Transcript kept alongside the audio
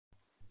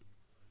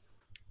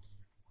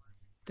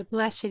The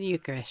Blessed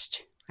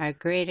Eucharist, Our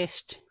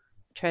Greatest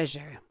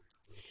Treasure,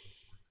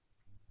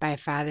 by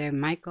Father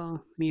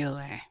Michael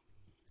Mueller.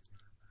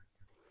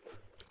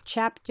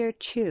 Chapter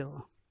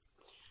 2,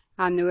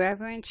 on the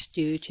reverence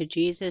due to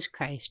Jesus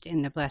Christ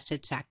in the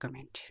Blessed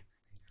Sacrament.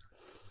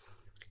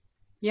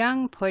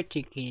 Young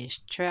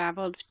Portuguese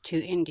traveled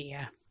to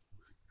India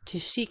to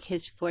seek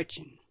his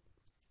fortune.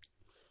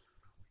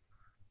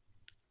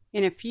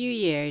 In a few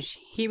years,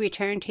 he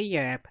returned to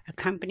Europe,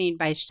 accompanied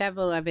by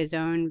several of his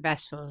own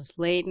vessels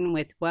laden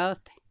with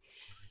wealth,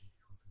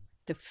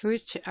 the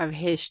fruits of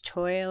his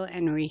toil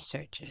and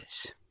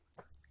researches.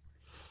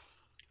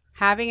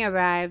 Having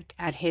arrived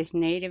at his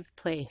native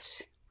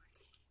place,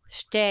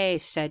 "Stay,"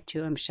 said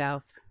to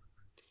himself,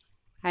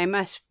 "I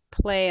must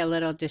play a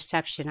little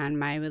deception on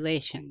my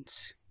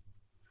relations."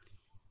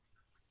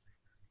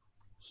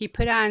 He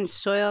put on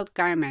soiled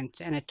garments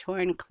and a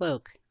torn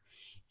cloak,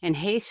 and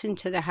hastened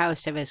to the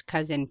house of his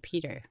cousin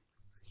Peter.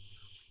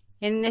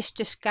 In this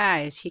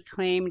disguise he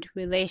claimed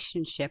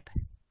relationship.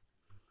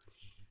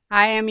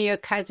 "I am your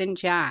cousin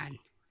John,"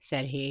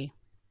 said he.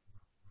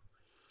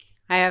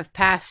 "I have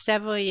passed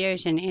several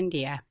years in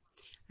India.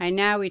 I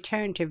now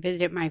return to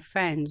visit my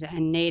friends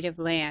and native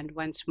land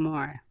once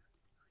more.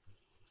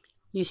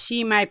 You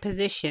see my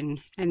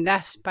position, and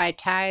thus by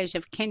ties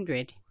of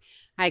kindred,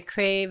 I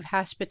crave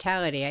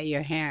hospitality at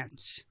your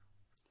hands."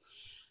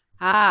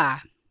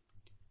 "Ah!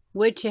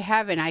 Would to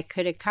heaven I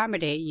could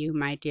accommodate you,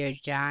 my dear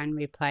John,"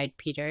 replied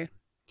Peter.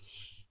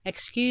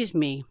 "Excuse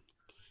me,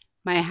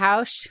 my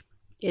house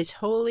is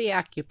wholly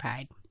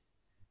occupied."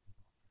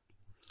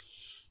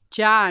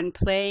 John,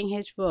 playing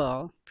his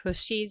role,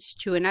 proceeds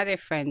to another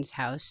friend's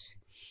house,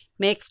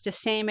 makes the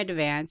same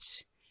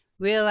advance,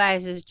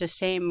 realizes the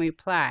same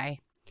reply,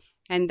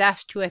 and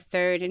thus to a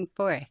third and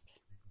fourth.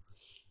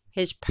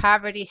 His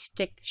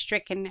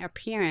poverty-stricken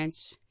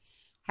appearance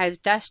has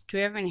thus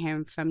driven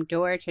him from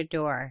door to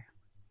door.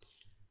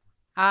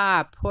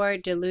 Ah, poor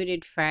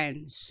deluded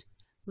friends!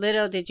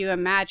 Little did you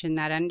imagine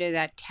that under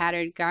that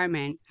tattered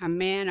garment a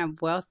man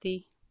of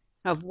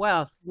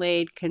wealth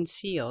lay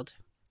concealed.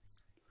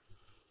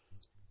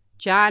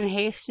 John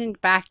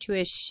hastened back to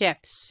his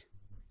ships,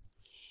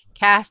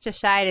 cast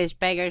aside his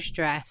beggar's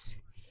dress,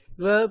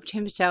 robed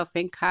himself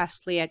in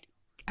costly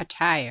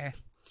attire,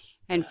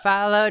 and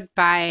followed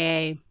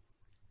by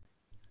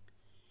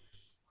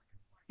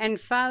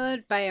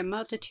a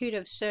multitude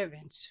of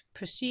servants,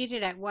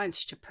 proceeded at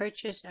once to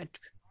purchase a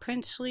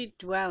princely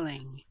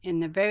dwelling in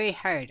the very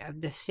heart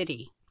of the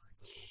city.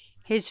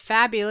 His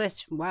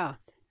fabulous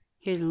wealth,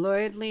 his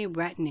lordly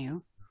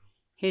retinue,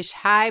 his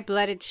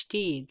high-blooded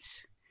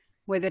steeds,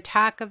 were the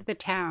talk of the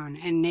town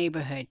and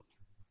neighborhood.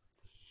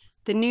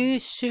 The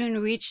news soon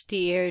reached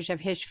the ears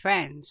of his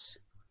friends.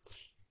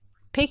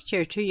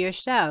 Picture to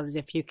yourselves,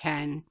 if you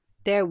can,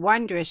 their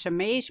wondrous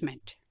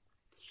amazement.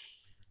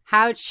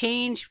 How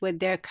changed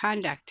would their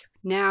conduct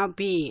now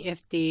be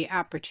if the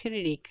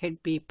opportunity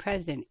could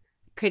present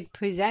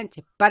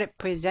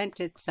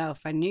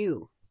itself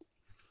anew.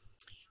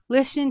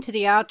 Listen to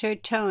the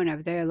altered tone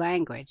of their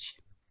language.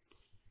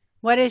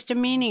 "What is the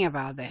meaning of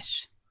all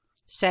this?"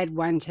 said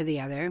one to the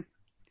other.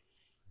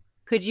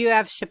 "Could you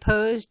have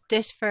supposed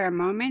this for a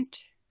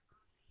moment?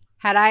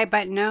 Had I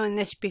but known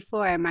this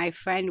before, my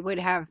friend would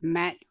have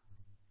met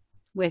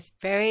with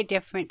very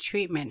different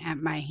treatment at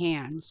my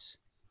hands.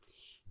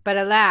 But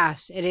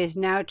alas, it is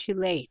now too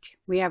late.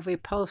 We have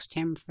repulsed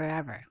him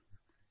forever."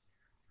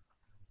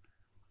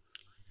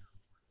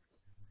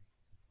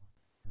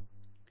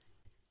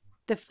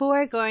 The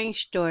foregoing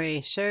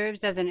story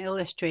serves as an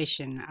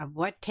illustration of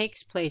what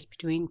takes place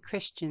between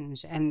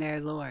Christians and their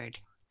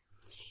Lord.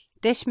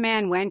 This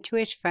man went to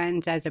his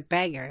friends as a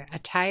beggar,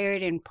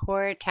 attired in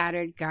poor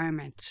tattered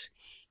garments,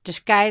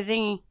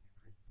 disguising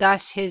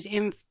thus his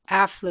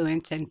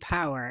affluence and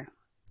power.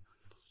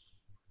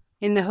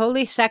 In the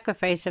holy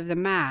sacrifice of the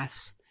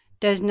Mass,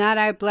 does not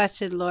our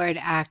blessed Lord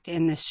act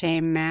in the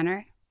same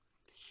manner?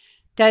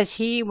 Does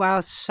he,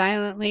 while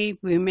silently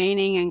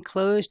remaining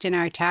enclosed in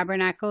our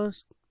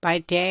tabernacles, by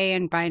day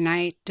and by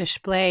night,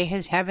 display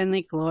his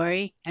heavenly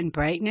glory and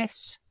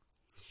brightness?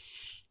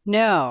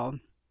 No,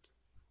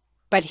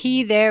 but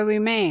he there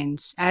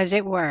remains, as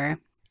it were,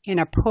 in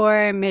a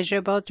poor,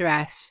 miserable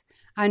dress,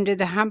 under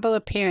the humble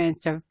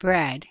appearance of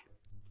bread.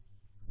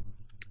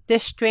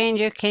 This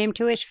stranger came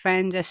to his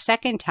friends a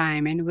second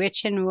time in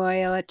rich and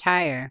royal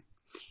attire,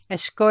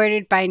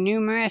 escorted by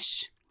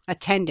numerous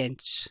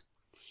attendants.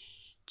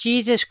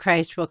 Jesus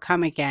Christ will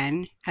come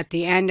again at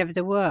the end of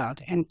the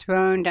world,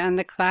 enthroned on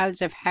the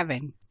clouds of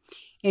heaven,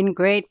 in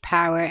great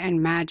power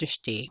and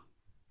majesty.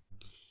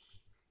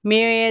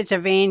 Myriads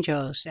of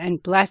angels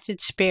and blessed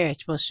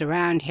spirits will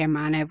surround him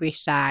on every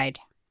side,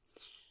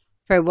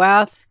 for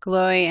wealth,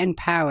 glory, and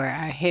power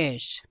are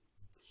his.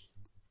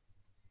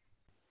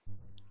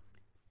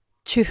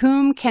 To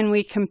whom can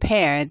we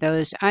compare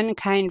those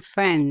unkind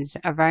friends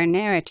of our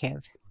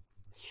narrative?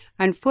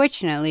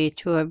 Unfortunately,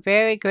 to a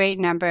very great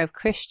number of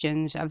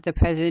Christians of the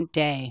present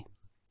day.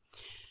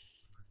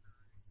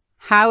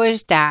 How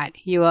is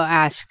that, you will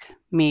ask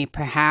me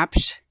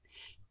perhaps?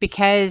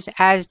 because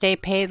as they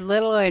paid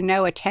little or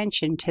no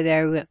attention to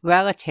their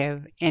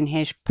relative in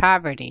his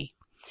poverty,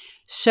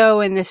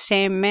 so in the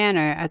same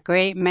manner a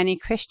great many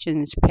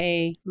Christians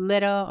pay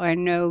little or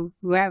no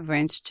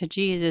reverence to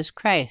Jesus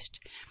Christ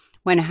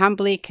when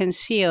humbly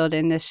concealed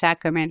in the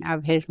sacrament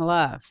of his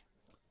love.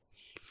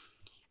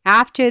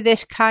 After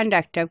this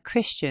conduct of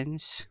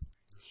Christians,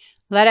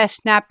 let us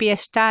not be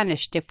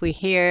astonished if we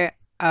hear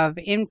of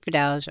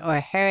infidels or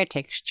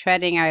heretics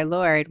treading our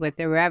Lord with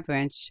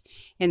irreverence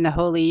in the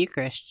Holy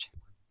Eucharist.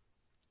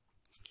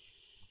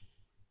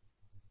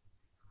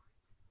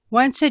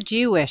 Once a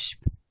Jewess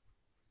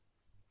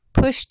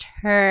pushed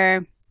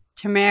her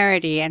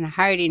temerity and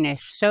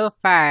hardiness so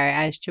far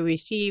as to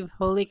receive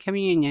Holy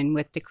Communion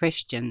with the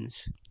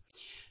Christians.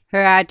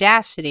 Her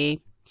audacity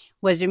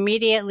was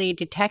immediately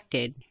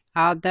detected,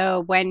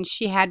 although when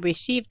she had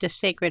received the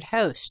sacred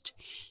host,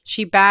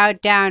 she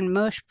bowed down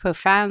most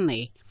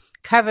profoundly,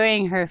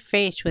 covering her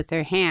face with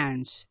her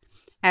hands,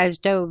 as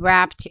though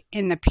wrapped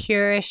in the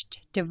purest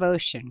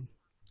devotion.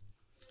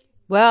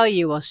 Well,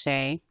 you will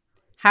say,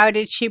 how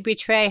did she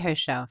betray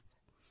herself?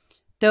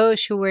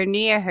 Those who were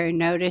near her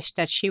noticed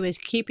that she was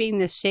keeping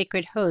the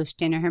sacred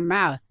host in her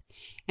mouth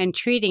and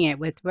treating it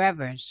with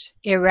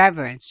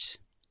irreverence.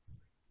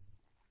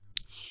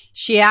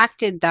 She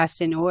acted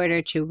thus in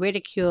order to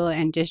ridicule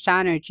and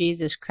dishonor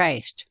Jesus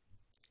Christ,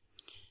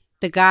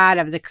 the God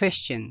of the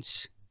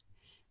Christians.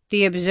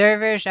 The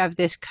observers of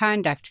this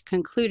conduct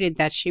concluded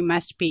that she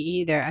must be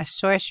either a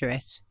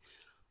sorceress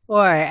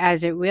or,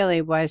 as it really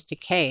was the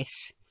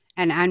case,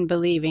 an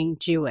unbelieving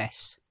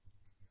Jewess.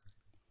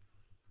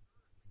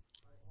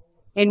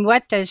 In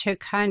what does her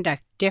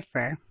conduct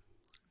differ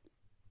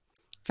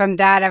from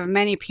that of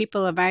many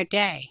people of our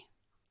day?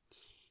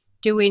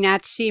 Do we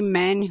not see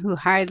men who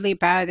hardly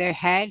bow their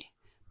head,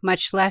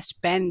 much less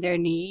bend their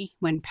knee,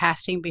 when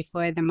passing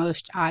before the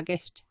most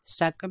august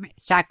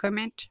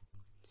sacrament?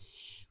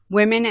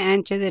 Women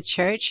enter the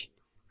church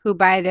who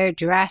by their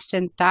dress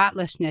and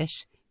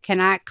thoughtlessness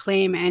cannot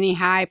claim any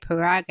high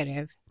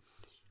prerogative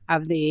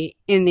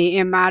in the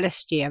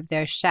immodesty of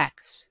their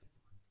sex.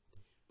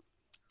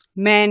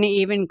 Men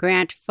even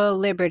grant full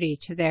liberty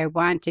to their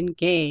wanton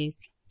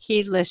gaze,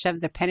 heedless of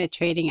the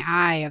penetrating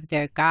eye of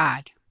their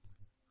God,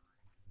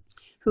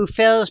 who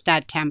fills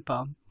that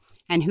temple,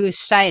 and whose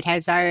sight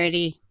has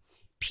already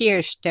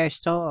pierced their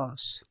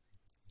souls.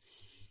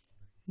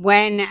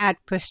 When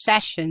at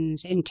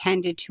processions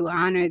intended to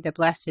honor the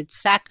Blessed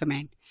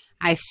Sacrament,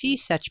 I see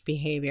such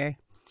behavior,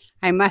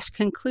 I must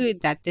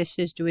conclude that this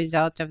is the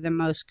result of the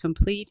most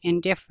complete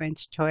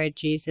indifference toward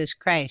Jesus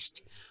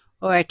Christ,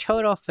 or a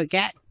total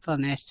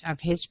forgetfulness of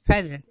his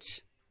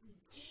presence.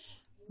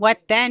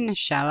 What then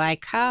shall I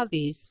call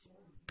these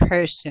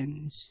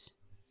persons?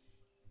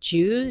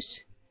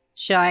 Jews?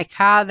 Shall I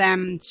call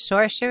them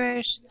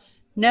sorcerers?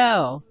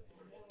 No,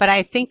 but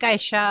I think I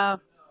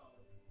shall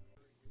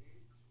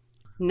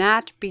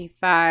not be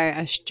far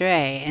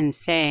astray in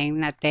saying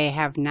that they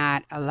have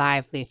not a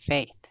lively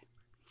faith.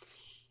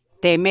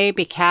 They may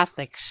be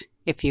Catholics,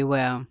 if you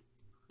will,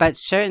 but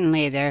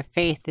certainly their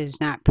faith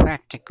is not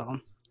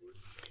practical.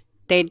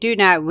 They do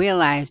not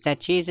realize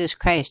that Jesus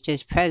Christ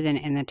is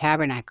present in the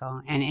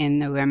tabernacle and in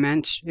the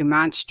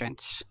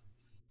remonstrance.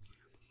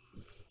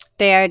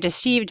 They are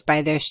deceived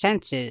by their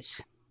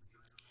senses.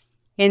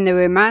 In the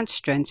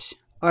remonstrance,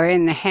 or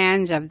in the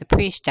hands of the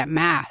priest at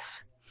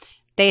Mass,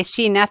 they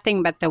see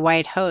nothing but the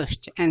white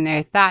host, and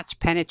their thoughts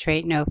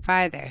penetrate no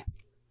farther.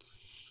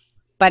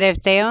 But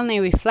if they only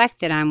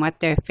reflected on what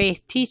their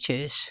faith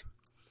teaches,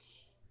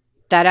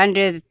 that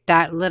under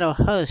that little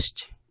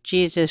host,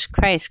 Jesus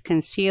Christ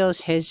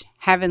conceals his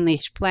heavenly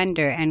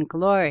splendor and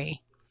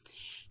glory,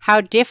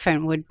 how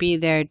different would be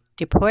their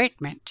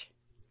deportment?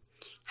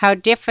 How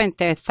different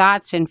their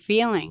thoughts and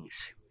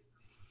feelings?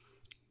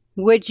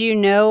 Would you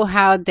know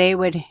how they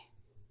would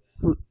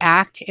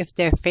act if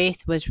their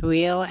faith was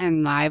real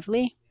and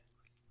lively?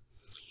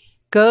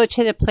 Go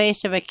to the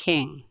place of a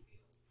king.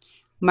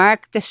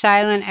 Mark the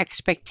silent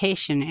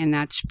expectation in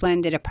that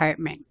splendid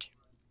apartment.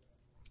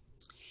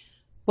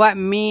 What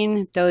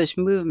mean those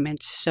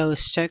movements so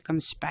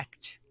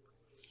circumspect,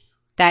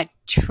 that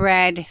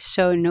tread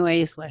so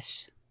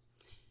noiseless,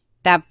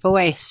 that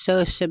voice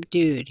so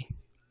subdued?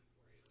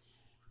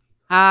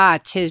 Ah,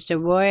 'tis the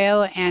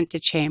royal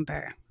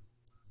antechamber.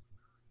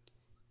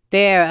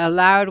 There a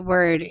loud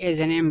word is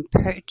an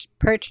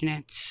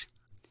impertinence.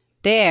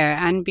 There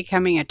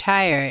unbecoming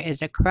attire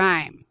is a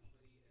crime.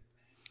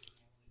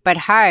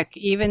 But hark,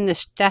 even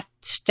the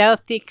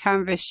stealthy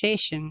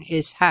conversation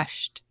is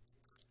hushed.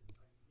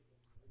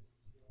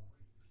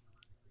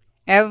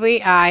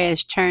 Every eye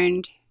is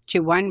turned to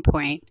one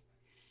point.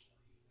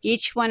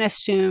 Each one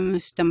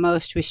assumes the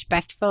most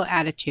respectful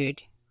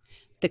attitude.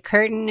 The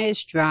curtain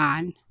is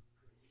drawn,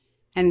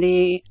 and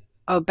the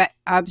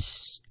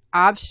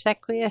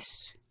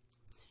obsequious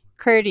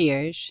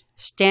courtiers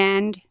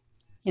stand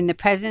in the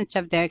presence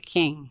of their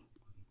king.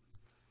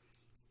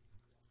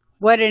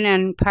 What an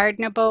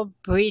unpardonable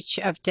breach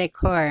of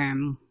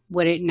decorum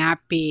would it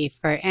not be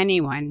for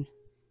anyone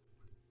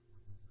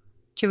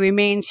to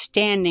remain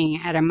standing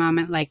at a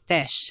moment like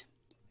this.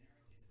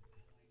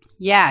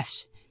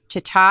 Yes, to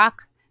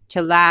talk,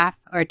 to laugh,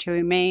 or to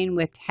remain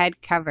with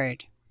head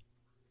covered.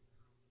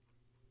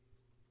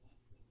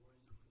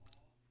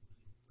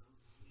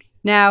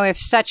 Now, if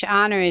such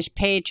honor is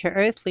paid to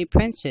earthly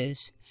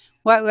princes,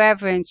 what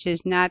reverence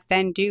is not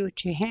then due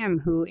to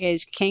him who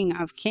is King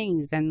of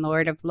kings and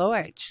Lord of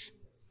lords?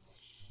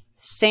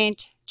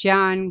 Saint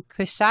John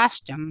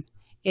Chrysostom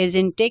is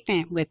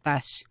indignant with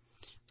us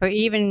for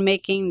even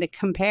making the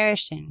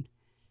comparison,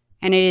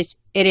 and it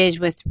is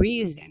with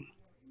reason.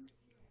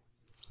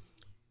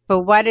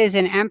 For what is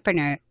an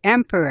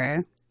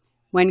emperor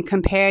when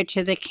compared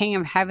to the King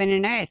of heaven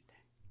and earth?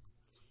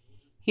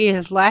 He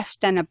is less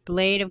than a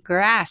blade of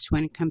grass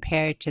when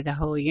compared to the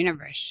whole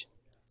universe.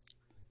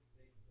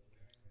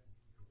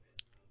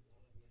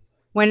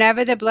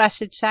 Whenever the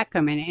Blessed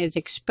Sacrament is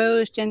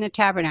exposed in the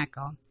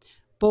tabernacle,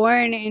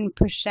 borne in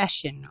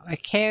procession or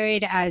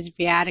carried as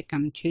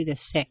viaticum to the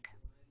sick,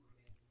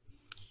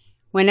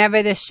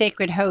 whenever the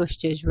sacred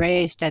host is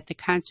raised at the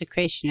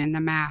consecration in the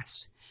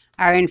Mass,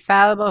 our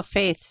infallible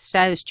faith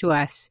says to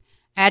us,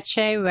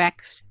 Ecce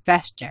rex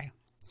vester,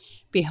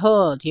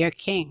 behold your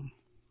King.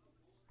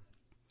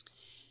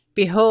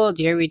 Behold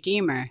your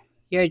Redeemer,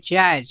 your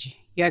Judge,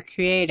 your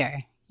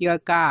Creator, your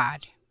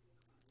God.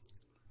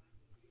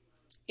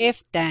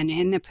 If then,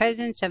 in the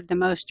presence of the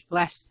most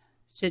blessed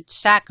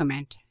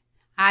sacrament,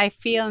 I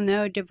feel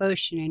no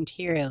devotion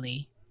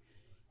interiorly,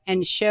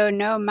 and show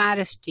no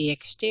modesty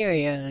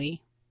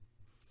exteriorly,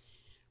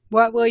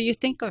 what will you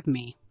think of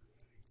me?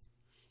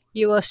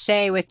 You will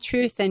say with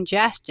truth and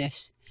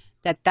justice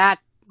that that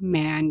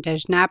man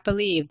does not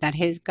believe that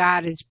his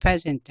God is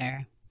present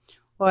there,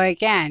 or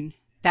again,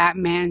 that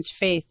man's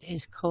faith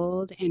is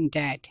cold and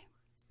dead.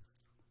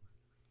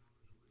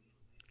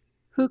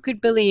 Who could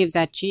believe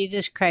that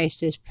Jesus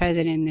Christ is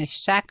present in this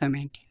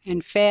sacrament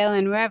and fail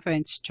in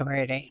reverence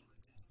toward it?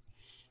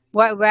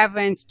 What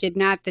reverence did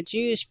not the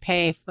Jews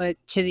pay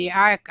to the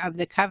Ark of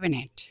the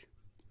Covenant?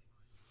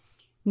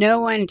 No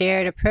one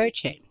dared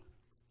approach it.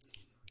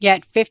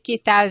 Yet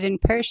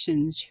 50,000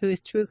 persons who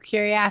through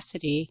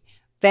curiosity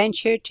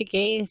ventured to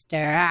gaze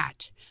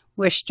thereat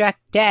were struck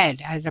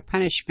dead as a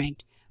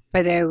punishment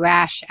for their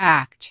rash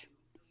act.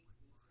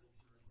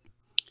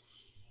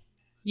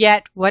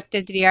 Yet what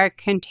did the ark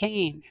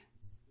contain?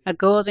 A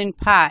golden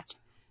pot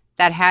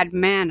that had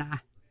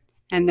manna,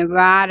 and the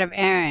rod of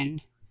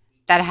Aaron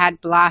that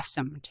had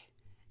blossomed,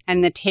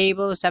 and the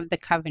tables of the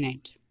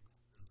covenant.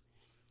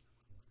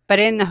 But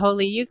in the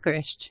Holy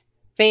Eucharist,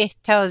 faith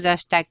tells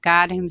us that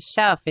God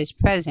himself is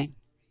present.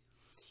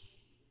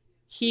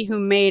 He who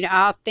made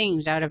all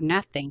things out of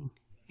nothing,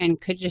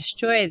 and could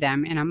destroy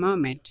them in a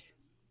moment.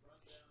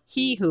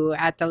 He who,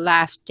 at the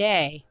last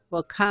day,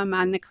 will come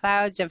on the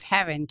clouds of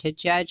heaven to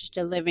judge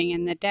the living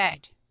and the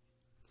dead.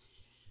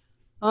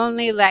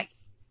 Only let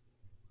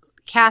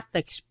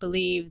Catholics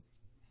believe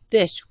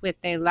this with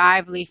a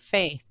lively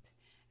faith,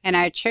 and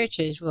our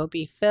churches will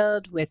be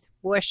filled with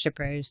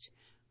worshippers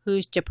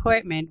whose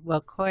deportment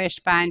will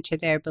correspond to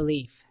their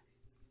belief.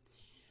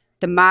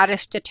 The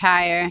modest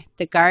attire,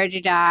 the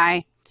guarded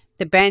eye,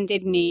 the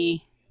bended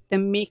knee, the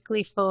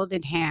meekly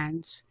folded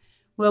hands,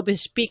 will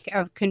bespeak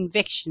of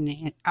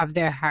conviction of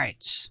their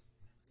hearts.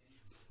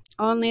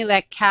 Only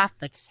let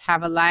Catholics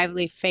have a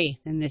lively faith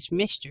in this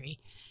mystery,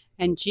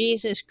 and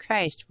Jesus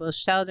Christ will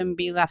seldom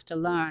be left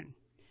alone.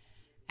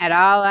 At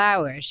all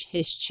hours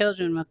his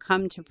children will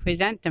come to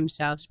present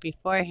themselves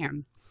before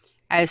him,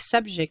 as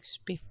subjects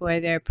before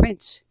their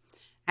prince,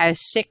 as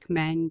sick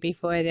men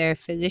before their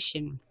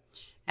physician,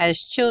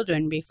 as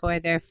children before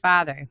their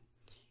father,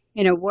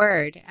 in a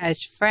word,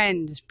 as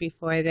friends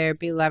before their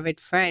beloved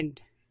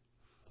friend.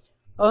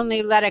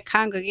 Only let a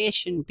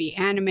congregation be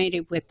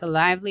animated with the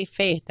lively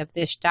faith of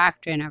this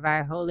doctrine of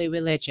our holy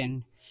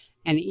religion,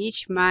 and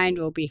each mind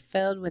will be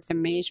filled with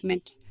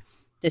amazement,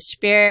 the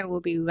spirit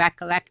will be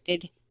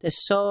recollected, the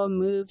soul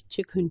moved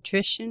to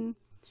contrition,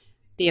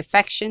 the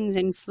affections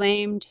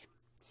inflamed,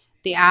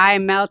 the eye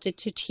melted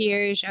to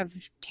tears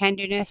of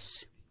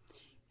tenderness,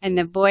 and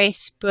the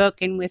voice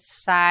broken with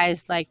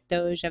sighs like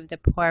those of the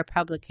poor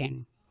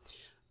publican.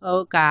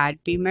 O God,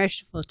 be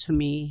merciful to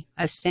me,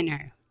 a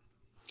sinner.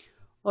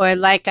 Or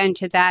like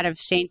unto that of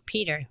St.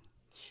 Peter,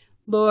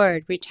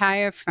 Lord,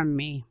 retire from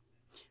me,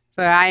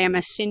 for I am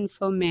a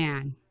sinful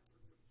man.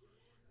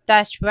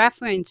 Thus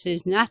reverence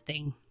is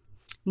nothing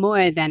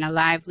more than a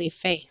lively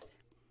faith.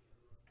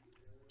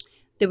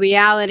 The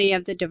reality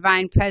of the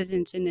divine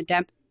presence in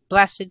the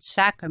Blessed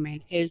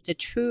Sacrament is the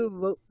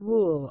true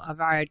rule of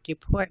our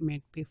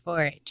deportment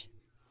before it.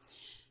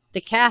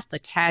 The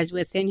Catholic has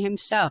within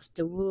himself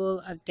the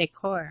rule of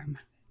decorum.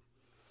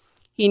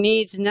 He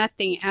needs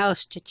nothing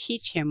else to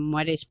teach him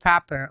what is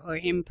proper or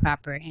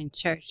improper in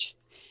church,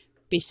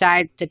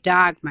 besides the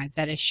dogma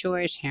that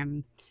assures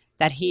him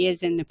that he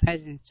is in the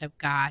presence of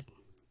God.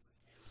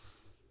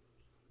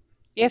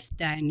 If,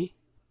 then,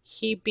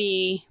 he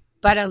be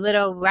but a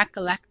little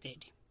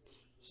recollected,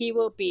 he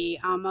will be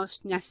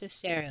almost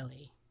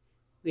necessarily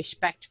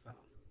respectful.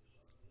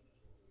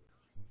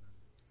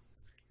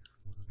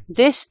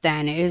 This,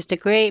 then, is the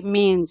great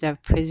means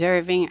of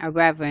preserving a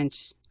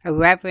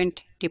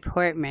reverent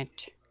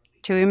deportment,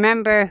 to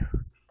remember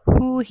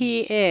who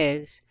he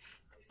is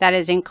that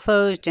is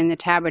enclosed in the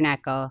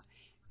tabernacle,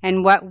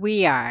 and what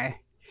we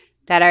are,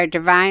 that our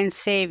divine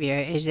Savior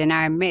is in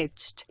our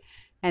midst,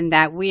 and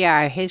that we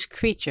are his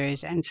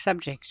creatures and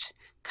subjects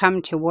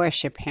come to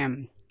worship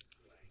him.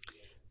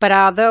 But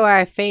although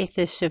our faith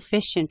is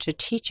sufficient to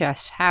teach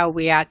us how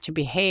we ought to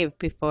behave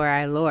before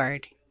our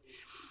Lord,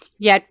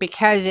 yet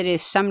because it is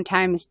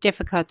sometimes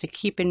difficult to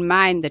keep in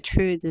mind the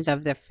truths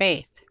of the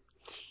faith,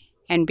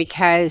 and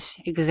because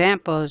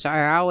examples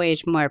are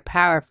always more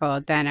powerful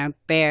than a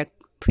bare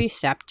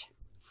precept,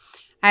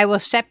 I will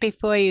set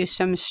before you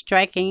some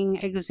striking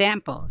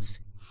examples,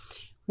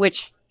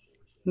 which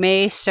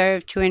may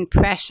serve to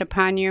impress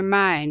upon your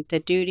mind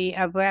the duty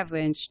of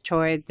reverence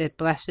toward the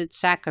Blessed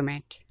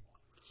Sacrament.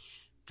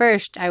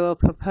 First, I will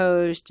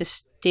propose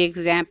the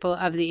example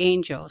of the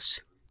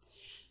angels.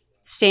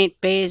 Saint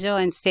Basil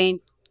and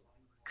Saint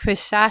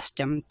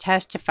Chrysostom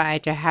testify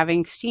to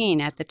having seen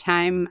at the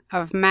time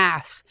of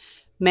Mass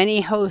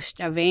many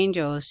hosts of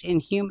angels in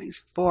human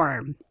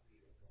form,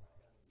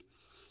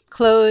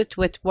 clothed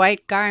with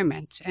white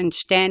garments and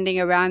standing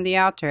around the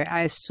altar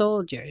as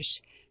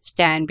soldiers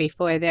stand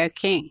before their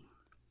king.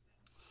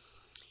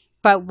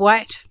 But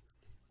what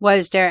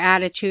was their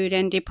attitude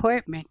and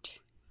deportment?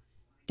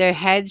 Their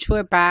heads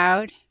were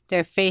bowed,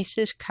 their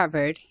faces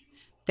covered,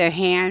 their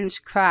hands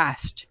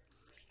crossed,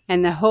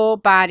 and the whole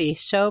body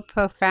so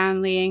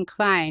profoundly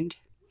inclined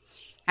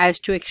as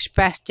to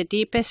express the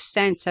deepest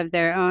sense of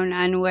their own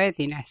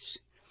unworthiness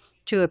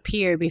to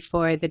appear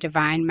before the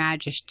divine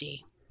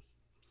majesty.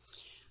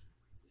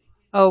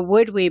 Oh,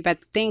 would we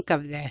but think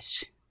of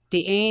this,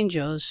 the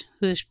angels,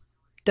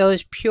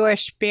 those pure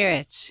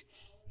spirits,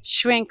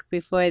 shrink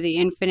before the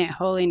infinite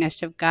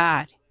holiness of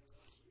God,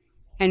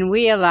 and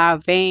we allow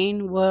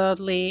vain,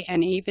 worldly,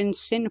 and even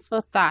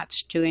sinful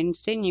thoughts to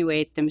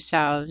insinuate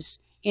themselves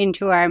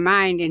into our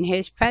mind in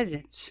his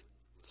presence.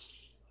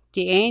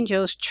 The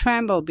angels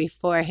tremble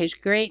before his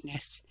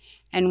greatness,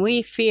 and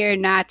we fear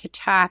not to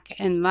talk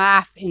and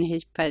laugh in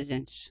his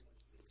presence.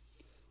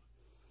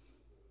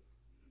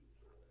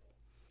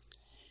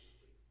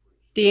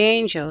 The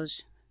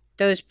angels,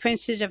 those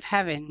princes of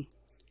heaven,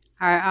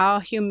 are all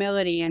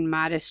humility and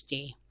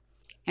modesty,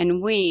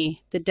 and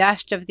we, the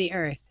dust of the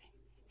earth,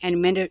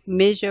 and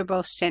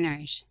miserable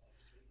sinners,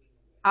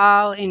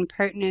 all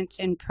impertinence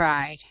and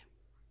pride.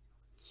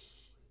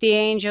 The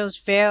angels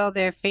veil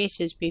their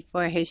faces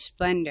before his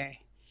splendor,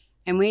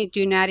 and we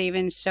do not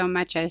even so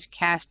much as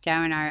cast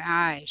down our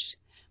eyes,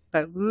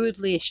 but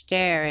rudely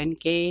stare and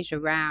gaze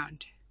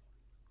around.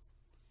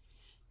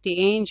 The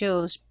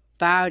angels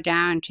bow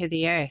down to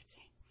the earth,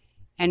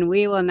 and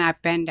we will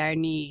not bend our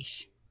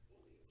knees.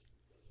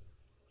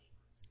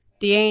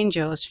 The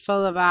angels,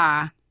 full of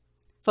awe,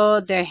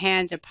 fold their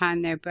hands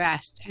upon their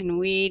breast, and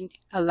we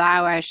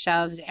allow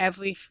ourselves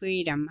every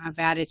freedom of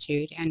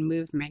attitude and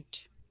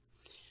movement.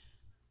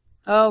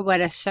 Oh,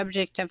 what a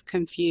subject of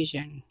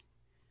confusion!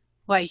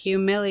 What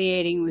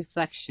humiliating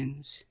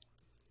reflections!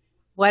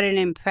 What an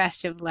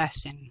impressive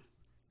lesson!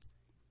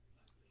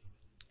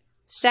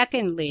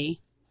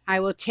 Secondly, I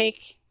will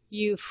take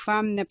you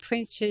from the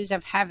princes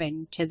of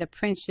heaven to the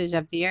princes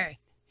of the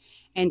earth,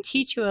 and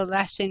teach you a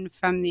lesson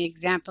from the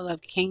example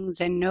of kings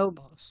and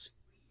nobles.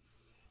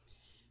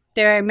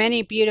 There are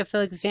many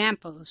beautiful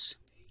examples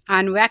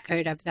on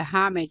record of the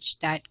homage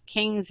that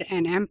kings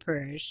and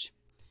emperors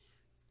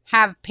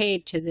have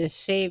paid to the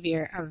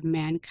Savior of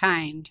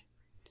mankind,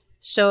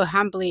 so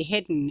humbly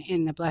hidden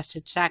in the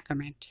Blessed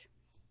Sacrament.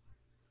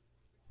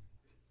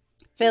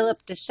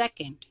 Philip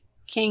II,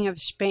 King of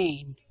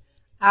Spain,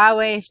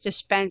 always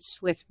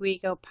dispensed with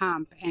regal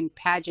pomp and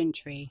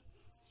pageantry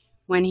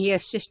when he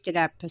assisted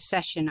at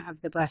procession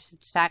of the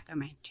Blessed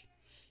Sacrament,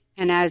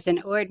 and as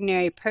an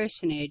ordinary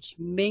personage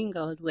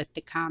mingled with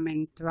the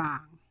common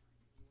throng.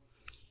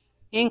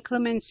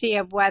 Inclemency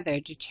of weather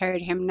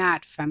deterred him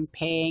not from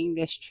paying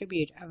this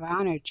tribute of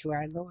honor to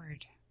our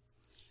Lord.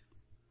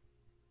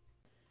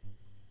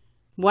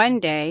 One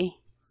day,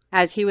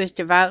 as he was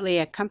devoutly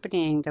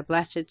accompanying the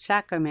Blessed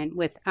Sacrament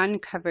with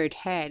uncovered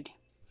head,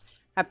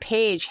 a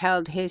page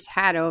held his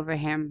hat over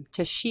him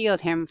to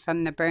shield him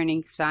from the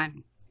burning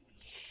sun.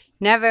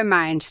 "Never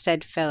mind,"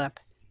 said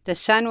Philip, "the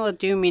sun will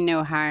do me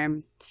no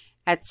harm.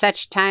 At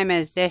such time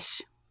as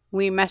this,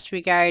 we must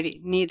regard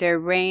neither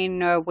rain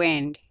nor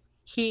wind,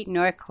 heat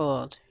nor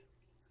cold."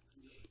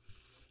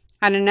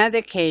 On another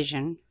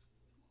occasion,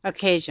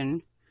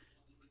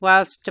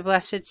 whilst the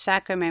Blessed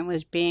Sacrament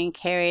was being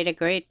carried a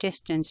great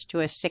distance to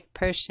a sick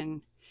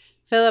person,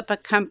 Philip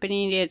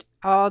accompanied it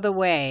all the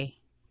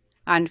way,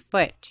 on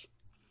foot.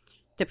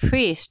 The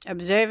priest,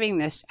 observing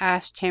this,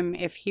 asked him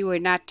if he were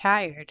not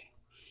tired.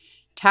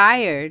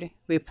 "Tired,"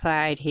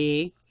 replied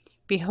he,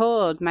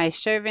 "behold, my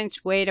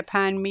servants wait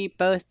upon me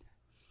both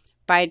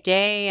by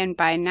day and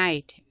by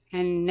night,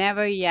 and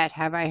never yet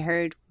have I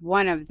heard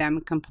one of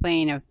them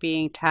complain of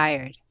being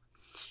tired.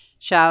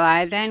 Shall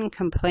I then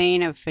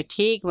complain of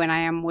fatigue when I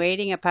am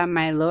waiting upon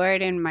my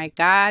Lord and my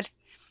God,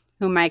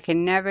 whom I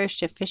can never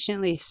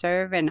sufficiently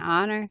serve and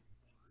honor?